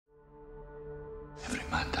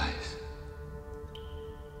man dies.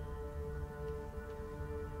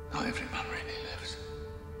 Not every man really lives.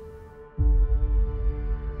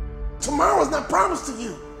 Tomorrow is not promised to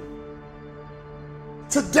you.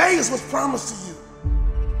 Today is what's promised to you.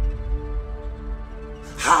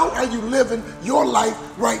 How are you living your life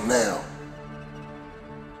right now?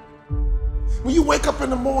 When you wake up in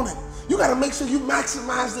the morning, you gotta make sure you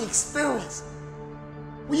maximize the experience.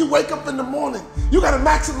 When you wake up in the morning, you gotta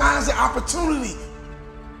maximize the opportunity.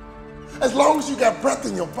 As long as you got breath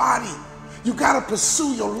in your body, you gotta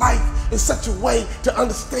pursue your life in such a way to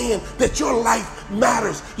understand that your life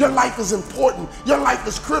matters. Your life is important. Your life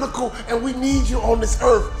is critical, and we need you on this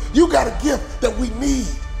earth. You got a gift that we need.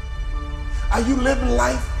 Are you living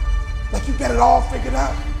life like you got it all figured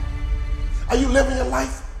out? Are you living your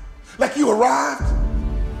life like you arrived?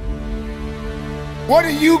 What are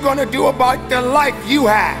you gonna do about the life you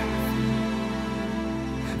have?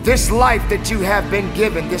 This life that you have been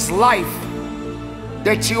given, this life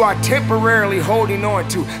that you are temporarily holding on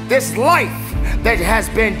to, this life that has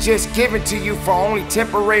been just given to you for only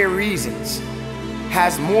temporary reasons,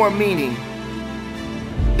 has more meaning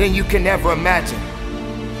than you can ever imagine.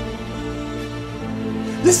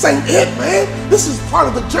 This ain't it, man. This is part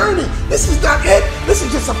of the journey. This is not it. This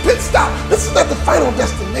is just a pit stop. This is not the final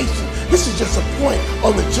destination. This is just a point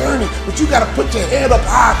on the journey. But you got to put your head up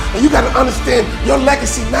high, and you got to understand your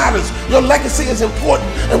legacy matters. Your legacy is important.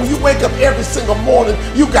 And when you wake up every single morning,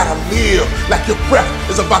 you got to live like your breath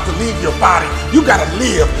is about to leave your body. You got to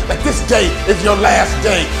live like this day is your last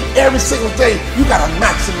day. Every single day, you got to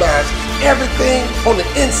maximize everything on the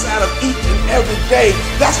inside of each and every day.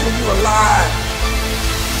 That's when you're alive.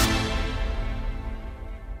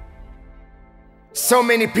 So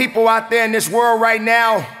many people out there in this world right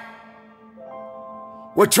now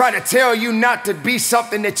will try to tell you not to be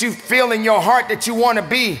something that you feel in your heart that you want to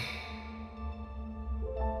be.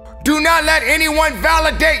 Do not let anyone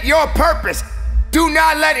validate your purpose. Do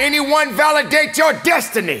not let anyone validate your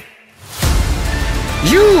destiny.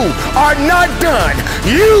 You are not done.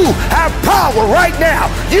 You have power right now.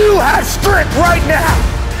 You have strength right now.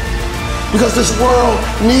 Because this world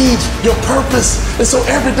needs your purpose. And so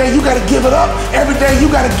every day you gotta give it up. Every day you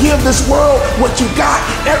gotta give this world what you got.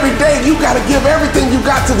 Every day you gotta give everything you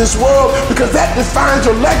got to this world, because that defines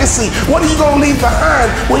your legacy. What are you gonna leave behind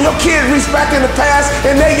when your kids reach back in the past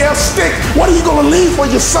and they yell stick? What are you gonna leave for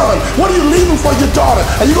your son? What are you leaving for your daughter?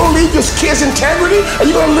 Are you gonna leave your kids integrity? Are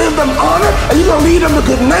you gonna leave them honor? Are you gonna leave them a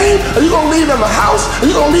good name? Are you gonna leave them a house? Are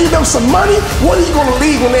you gonna leave them some money? What are you gonna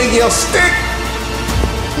leave when they yell stick?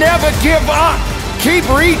 Never give up. Keep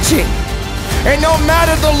reaching. And no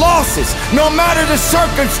matter the losses, no matter the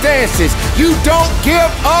circumstances, you don't give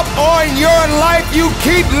up on your life. You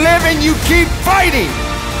keep living. You keep fighting.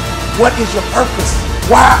 What is your purpose?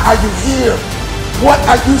 Why are you here? What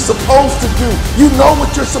are you supposed to do? You know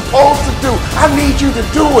what you're supposed to do. I need you to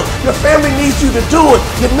do it. Your family needs you to do it.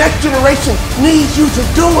 Your next generation needs you to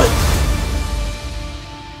do it.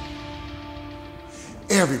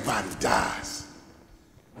 Everybody dies,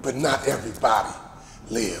 but not everybody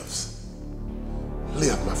lives.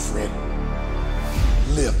 Live, my friend.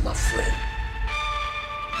 Live, my friend.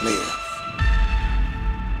 Live.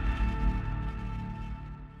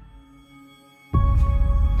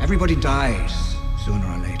 Everybody dies sooner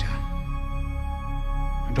or later.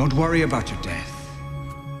 And don't worry about your death.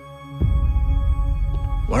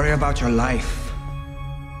 Worry about your life.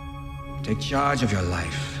 Take charge of your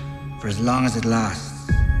life for as long as it lasts.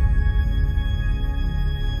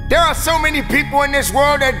 There are so many people in this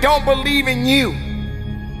world that don't believe in you.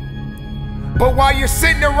 But while you're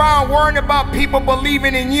sitting around worrying about people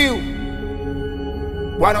believing in you,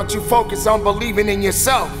 why don't you focus on believing in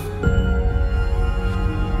yourself?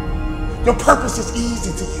 Your purpose is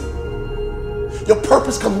easy to you. Your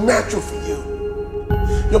purpose comes natural for you.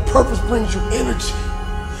 Your purpose brings you energy.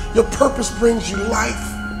 Your purpose brings you life.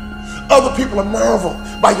 Other people are marveled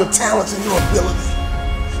by your talents and your ability.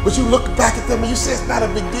 But you look back at them and you say it's not a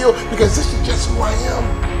big deal because this is just who I am.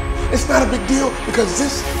 It's not a big deal because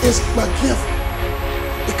this is my gift.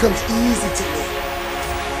 It comes easy to me.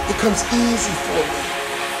 It comes easy for me.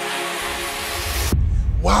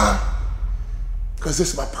 Why? Because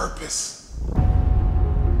it's my purpose.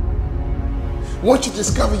 Once you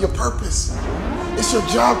discover your purpose, it's your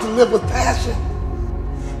job to live with passion.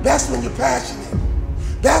 That's when you're passionate.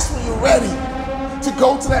 That's when you're ready to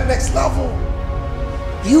go to that next level.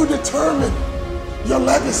 You determine your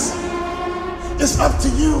legacy. It's up to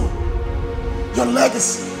you. Your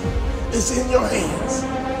legacy is in your hands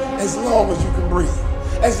as long as you can breathe,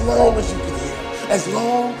 as long as you can hear, as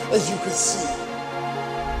long as you can see.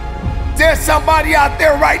 There's somebody out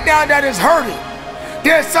there right now that is hurting.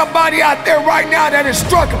 There's somebody out there right now that is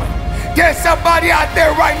struggling. There's somebody out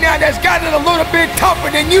there right now that's got it a little bit tougher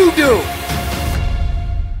than you do.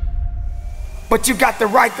 But you got the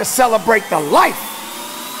right to celebrate the life.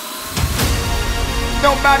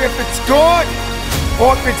 No matter if it's good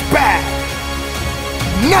or if it's bad,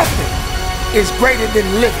 nothing is greater than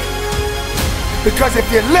living. Because if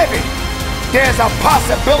you're living, there's a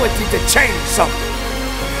possibility to change something.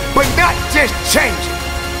 But not just change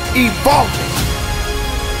it, evolve it.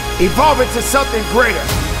 Evolve it to something greater.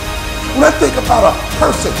 When I think about a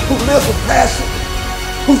person who lives with passion,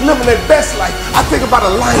 who's living their best life, I think about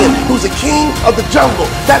a lion who's a king of the jungle.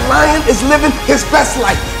 That lion is living his best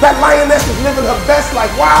life. That lioness is living her best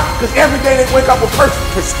life. Why? Because every day they wake up with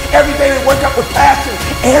purpose. Every day they wake up with passion.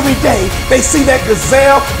 Every day they see that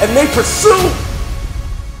gazelle and they pursue.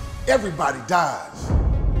 Everybody dies,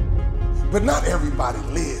 but not everybody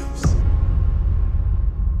lives.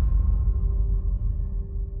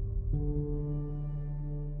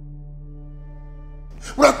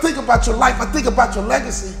 When I think about your life, I think about your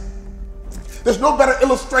legacy. There's no better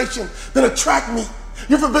illustration than a track meet.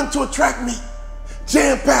 You ever been to a track meet?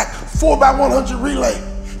 Jam-packed, 4x100 relay.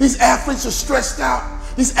 These athletes are stressed out.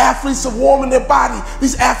 These athletes are warming their body.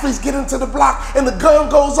 These athletes get into the block and the gun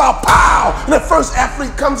goes off, pow! And the first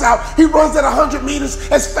athlete comes out, he runs at 100 meters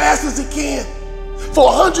as fast as he can for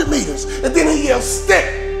 100 meters. And then he yells,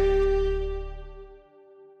 stick!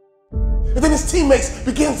 And then his teammates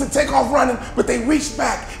begin to take off running, but they reach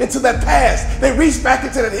back into that past. They reach back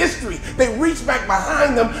into that history. They reach back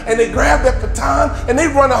behind them and they grab that baton and they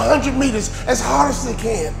run 100 meters as hard as they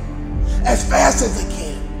can, as fast as they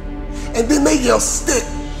can. And then they yell, stick.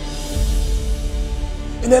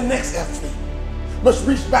 And that next athlete must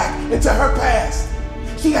reach back into her past.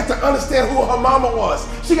 She got to understand who her mama was.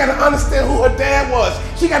 She got to understand who her dad was.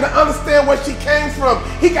 She got to understand where she came from.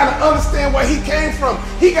 He got to understand where he came from.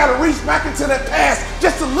 He got to reach back into that past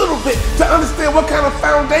just a little bit to understand what kind of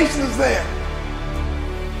foundation is there.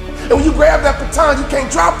 And when you grab that baton, you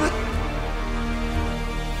can't drop it.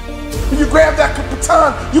 When you grab that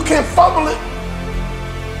baton, you can't fumble it.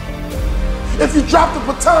 If you drop the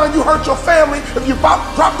baton, you hurt your family. If you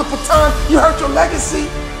drop the baton, you hurt your legacy.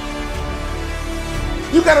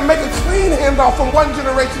 You got to make a clean handoff from one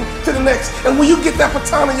generation to the next. And when you get that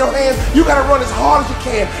baton in your hand, you got to run as hard as you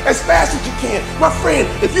can, as fast as you can. My friend,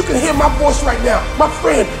 if you can hear my voice right now, my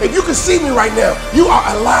friend, if you can see me right now, you are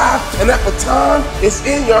alive and that baton is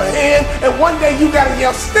in your hand. And one day you got to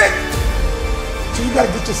yell, stick. So you got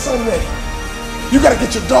to get your son ready. You got to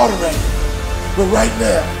get your daughter ready. But right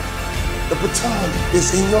now, the baton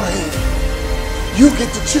is in your hand. You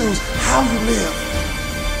get to choose how you live.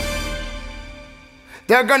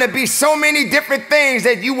 There are going to be so many different things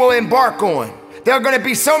that you will embark on. There are going to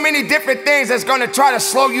be so many different things that's going to try to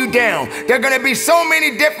slow you down. There are going to be so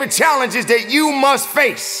many different challenges that you must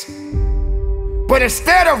face. But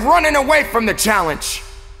instead of running away from the challenge,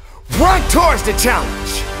 run towards the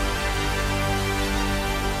challenge.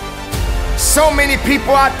 So many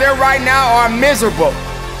people out there right now are miserable,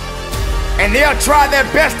 and they'll try their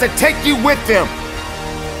best to take you with them.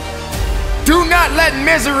 Do not let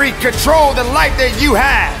misery control the life that you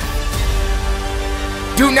have.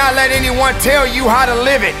 Do not let anyone tell you how to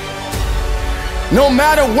live it. No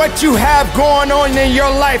matter what you have going on in your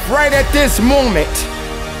life right at this moment,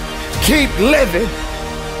 keep living.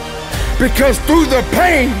 Because through the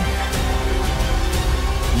pain,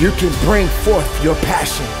 you can bring forth your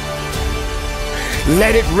passion.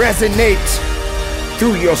 Let it resonate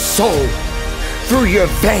through your soul, through your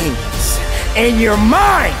veins, and your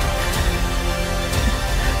mind.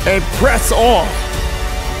 And press on.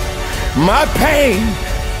 My pain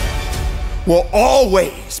will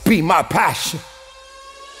always be my passion.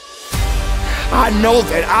 I know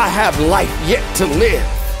that I have life yet to live.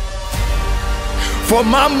 For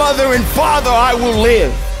my mother and father I will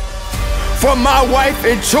live. For my wife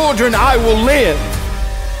and children I will live.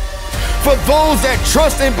 For those that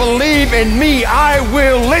trust and believe in me I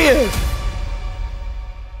will live.